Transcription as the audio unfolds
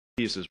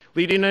pieces.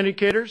 Leading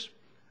indicators,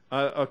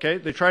 okay,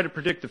 they try to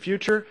predict the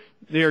future.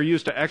 They are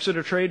used to exit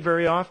a trade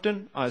very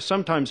often,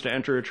 sometimes to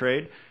enter a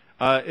trade.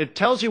 It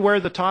tells you where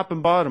the top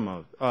and bottom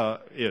of,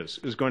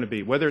 is going to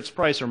be. Whether it's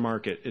price or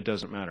market, it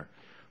doesn't matter.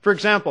 For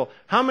example,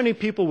 how many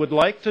people would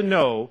like to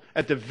know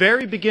at the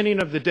very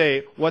beginning of the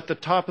day what the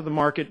top of the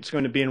market is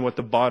going to be and what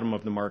the bottom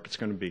of the market is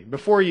going to be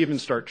before you even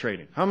start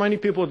trading? How many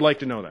people would like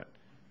to know that?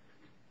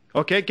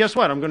 Okay, guess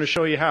what? I'm going to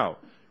show you how.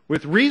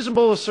 With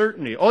reasonable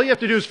certainty, all you have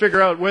to do is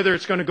figure out whether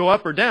it's going to go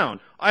up or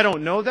down. I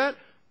don't know that,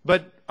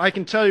 but I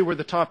can tell you where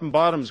the top and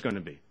bottom is going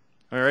to be.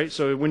 All right,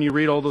 so when you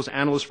read all those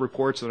analyst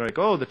reports that are like,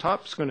 oh, the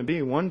top's going to be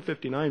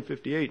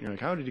 159.58, and you're like,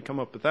 how did you come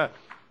up with that?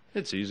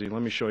 It's easy.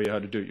 Let me show you how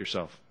to do it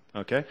yourself.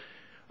 Okay?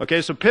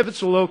 Okay, so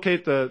pivots will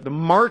locate the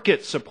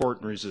market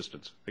support and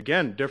resistance.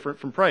 Again, different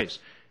from price.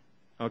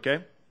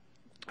 Okay?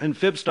 And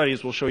fib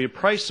studies will show you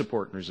price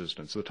support and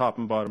resistance, the top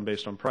and bottom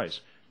based on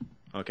price.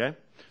 Okay?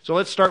 So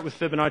let's start with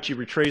Fibonacci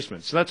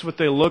retracements. So that's what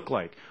they look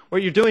like.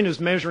 What you're doing is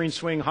measuring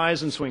swing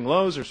highs and swing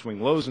lows, or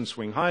swing lows and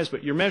swing highs,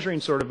 but you're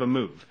measuring sort of a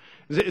move.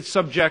 It's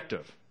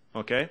subjective.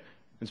 Okay?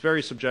 It's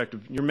very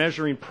subjective. You're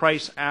measuring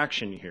price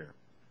action here.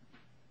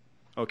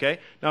 Okay?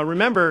 Now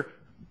remember,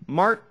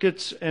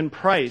 markets and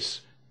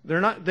price, they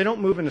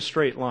don't move in a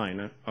straight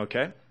line,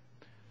 okay?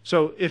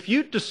 So if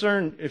you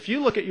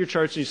look at your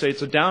charts and you say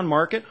it's a down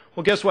market,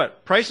 well, guess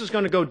what? Price is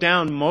going to go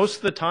down most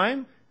of the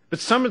time, but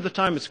some of the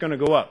time it's going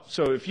to go up.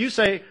 So if you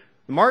say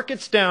the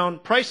market's down,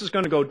 price is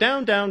going to go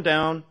down, down,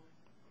 down,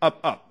 up,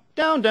 up,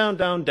 down, down,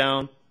 down,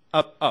 down,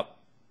 up, up,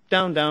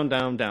 down, down,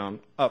 down, down,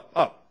 up,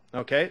 up.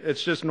 Okay?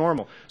 It's just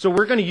normal. So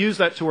we're going to use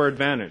that to our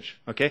advantage.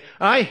 Okay?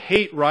 I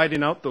hate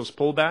riding out those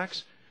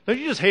pullbacks. Don't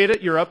you just hate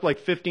it? You're up like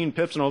 15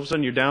 pips and all of a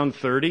sudden you're down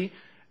 30.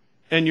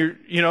 And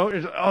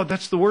oh,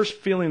 that's the worst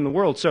feeling in the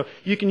world. So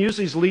you can use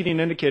these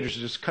leading indicators to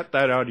just cut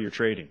that out of your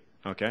trading.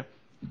 Okay?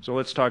 So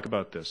let's talk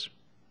about this.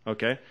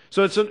 Okay?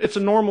 So it's a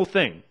normal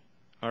thing.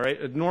 All right?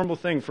 A normal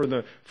thing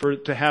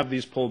to have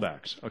these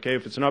pullbacks. Okay?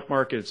 If it's an up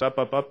market, it's up,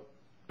 up, up,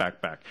 back,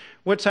 back.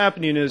 What's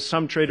happening is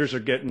some traders are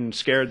getting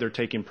scared, they're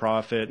taking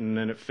profit, and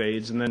then it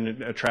fades, and then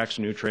it attracts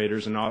new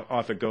traders, and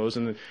off it goes.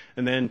 And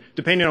then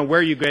depending on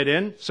where you get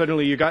in,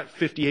 suddenly you got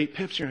 58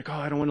 pips. You're like, oh,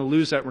 I don't want to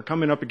lose that. We're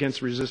coming up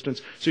against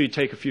resistance. So you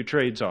take a few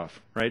trades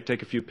off, right?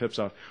 Take a few pips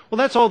off. Well,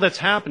 that's all that's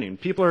happening.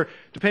 People are,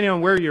 depending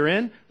on where you're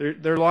in,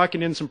 they're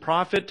locking in some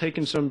profit,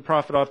 taking some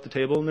profit off the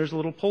table, and there's a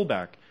little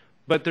pullback.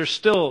 But there's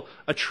still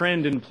a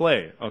trend in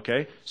play,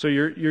 okay? So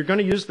you're going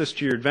to use this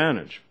to your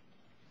advantage.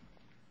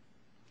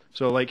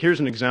 So like here's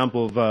an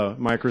example of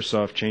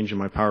Microsoft changing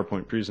my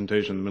PowerPoint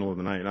presentation in the middle of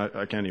the night.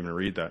 I can't even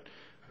read that.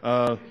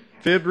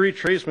 Fib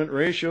retracement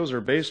ratios are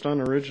based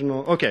on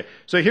original. Okay,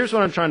 so here's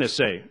what I'm trying to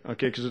say,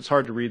 okay, because it's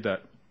hard to read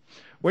that.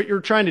 What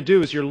you're trying to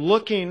do is you're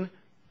looking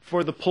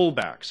for the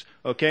pullbacks,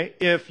 okay?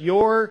 If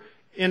you're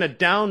in a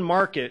down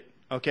market,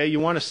 okay, you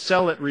want to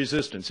sell at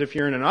resistance. If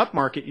you're in an up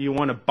market, you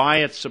want to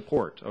buy at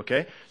support,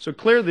 okay? So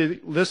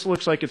clearly this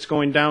looks like it's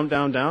going down,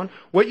 down, down.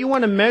 What you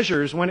want to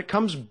measure is when it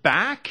comes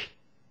back,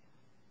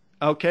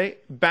 okay,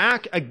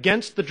 back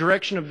against the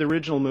direction of the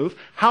original move,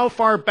 how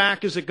far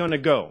back is it going to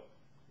go?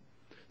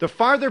 The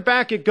farther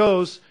back it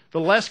goes,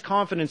 the less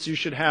confidence you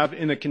should have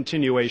in a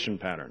continuation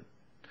pattern.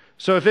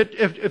 So if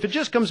it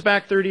just comes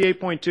back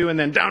 38.2 and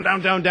then down,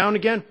 down, down, down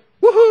again,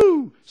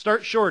 woohoo!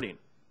 Start shorting,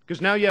 because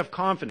now you have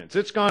confidence.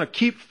 It's going to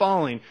keep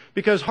falling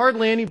because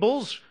hardly any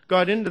bulls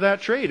got into that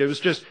trade. It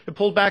was just, it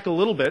pulled back a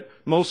little bit.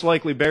 Most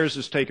likely bears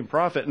is taking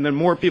profit, and then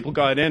more people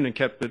got in and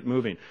kept it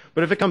moving.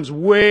 But if it comes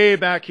way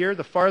back here,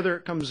 the farther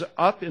it comes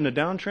up in the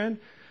downtrend,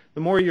 the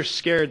more you're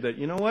scared that,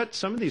 you know what,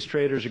 some of these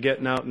traders are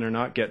getting out and they're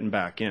not getting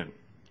back in.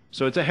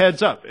 So it's a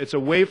heads up. It's a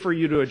way for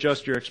you to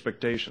adjust your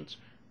expectations.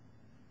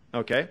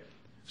 Okay?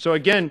 So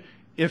again,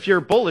 if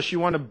you're bullish, you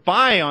want to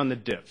buy on the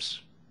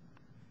dips.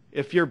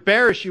 If you're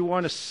bearish, you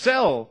want to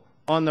sell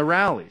on the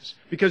rallies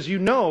because you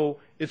know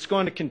it's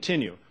going to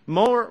continue.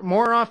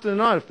 More often than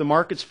not, if the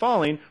market's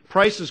falling,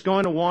 price is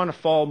going to want to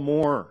fall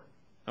more.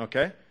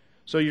 Okay?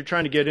 So you're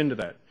trying to get into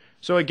that.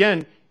 So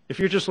again, if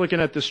you're just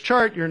looking at this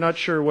chart, you're not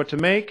sure what to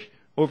make.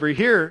 Over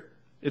here,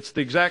 it's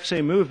the exact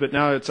same move, but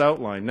now it's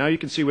outlined. Now you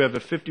can see we have a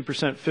 50%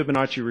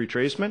 Fibonacci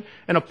retracement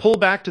and a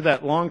pullback to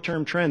that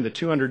long-term trend, the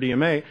 200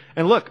 EMA.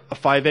 And look, a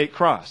 5/8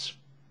 cross.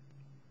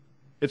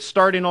 It's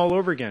starting all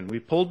over again. We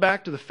pulled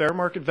back to the fair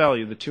market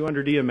value, the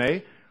 200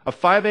 EMA, a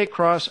 5/8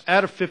 cross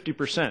at a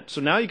 50%.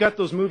 So now you got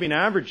those moving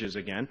averages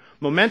again.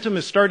 Momentum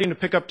is starting to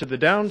pick up to the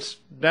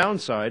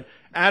downside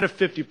at a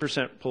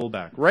 50%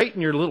 pullback, right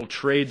in your little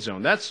trade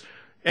zone. That's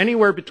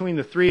anywhere between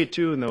the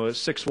 382 and the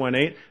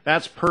 618.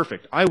 That's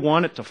perfect. I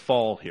want it to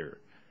fall here.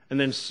 And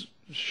then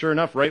sure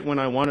enough, right when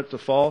I want it to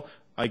fall,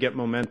 I get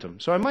momentum.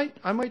 So I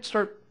might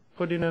start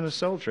putting in a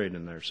sell trade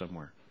in there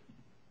somewhere.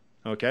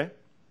 Okay?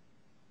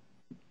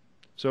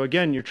 So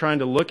again, you're trying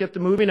to look at the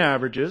moving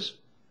averages,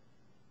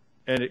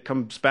 and it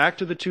comes back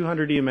to the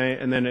 200 EMA,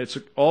 and then it's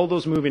all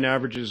those moving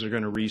averages are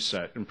going to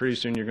reset, and pretty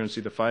soon you're going to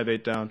see the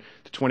 5/8 down,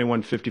 the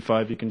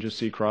 21.55 you can just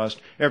see crossed.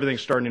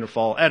 Everything's starting to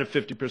fall at a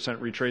 50%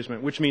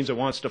 retracement, which means it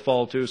wants to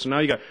fall too. So now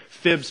you got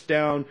fibs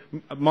down,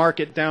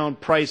 market down,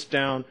 price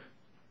down.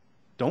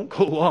 Don't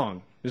go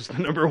long is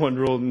the number one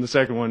rule, and the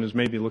second one is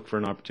maybe look for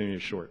an opportunity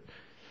to short.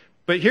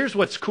 But here's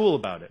what's cool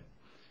about it.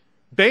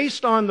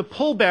 Based on the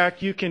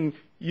pullback, you can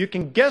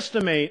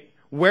guesstimate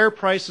where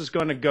price is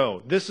going to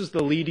go. This is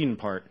the leading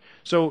part.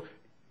 So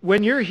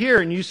when you're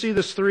here and you see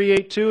this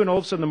 382 and all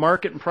of a sudden the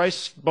market and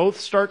price both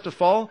start to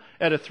fall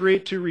at a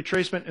 382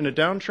 retracement in a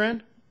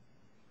downtrend,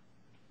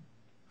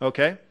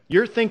 okay,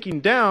 you're thinking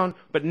down,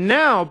 but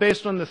now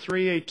based on the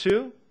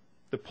 382,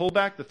 the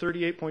pullback, the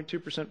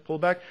 38.2%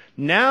 pullback,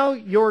 now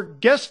you're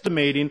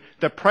guesstimating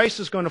that price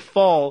is going to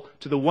fall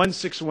to the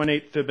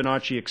 1618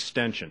 Fibonacci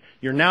extension.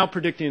 You're now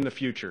predicting the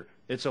future.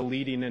 It's a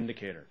leading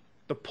indicator.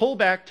 The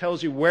pullback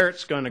tells you where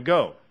it's going to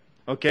go.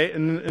 Okay,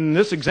 and in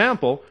this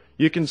example,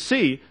 you can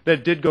see that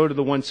it did go to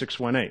the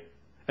 1618.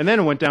 And then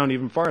it went down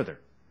even farther.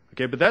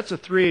 Okay, but that's a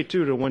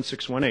 382 to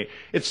 1618.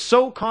 It's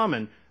so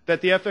common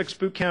that the FX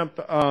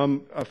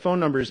Bootcamp phone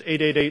number is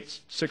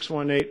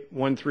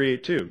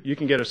 888-618-1382. You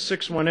can get a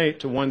 618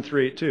 to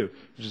 1382,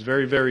 which is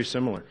very, very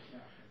similar.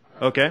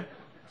 Okay,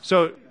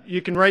 so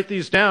you can write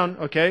these down.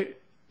 Okay,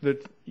 the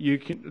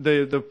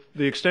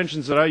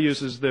extensions that I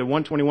use is the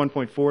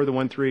 121.4, the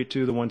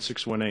 1382, the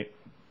 1618.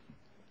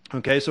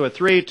 Okay, so a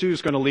 382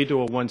 is going to lead to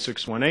a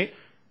 1618.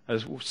 A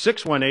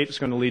 618 is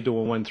going to lead to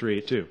a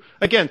 1382.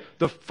 Again,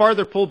 the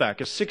farther pullback,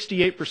 a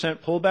 68%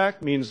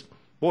 pullback means,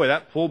 boy,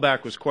 that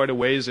pullback was quite a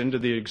ways into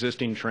the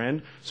existing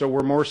trend. So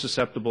we're more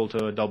susceptible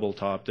to a double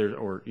top there,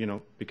 or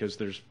because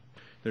there's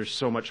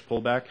so much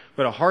pullback.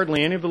 But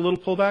hardly any of a little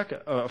pullback,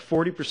 a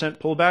 40%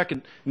 pullback,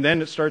 and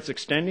then it starts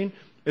extending.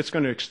 It's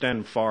going to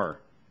extend far,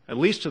 at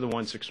least to the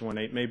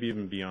 1618, maybe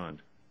even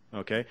beyond.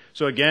 Okay,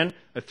 so again,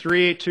 a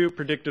 382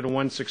 predicted a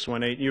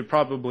 1618. You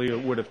probably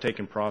would have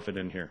taken profit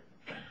in here.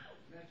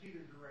 That's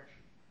either direction.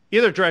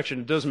 Either direction,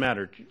 it doesn't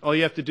matter. All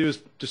you have to do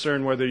is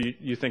discern whether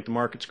you think the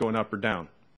market's going up or down.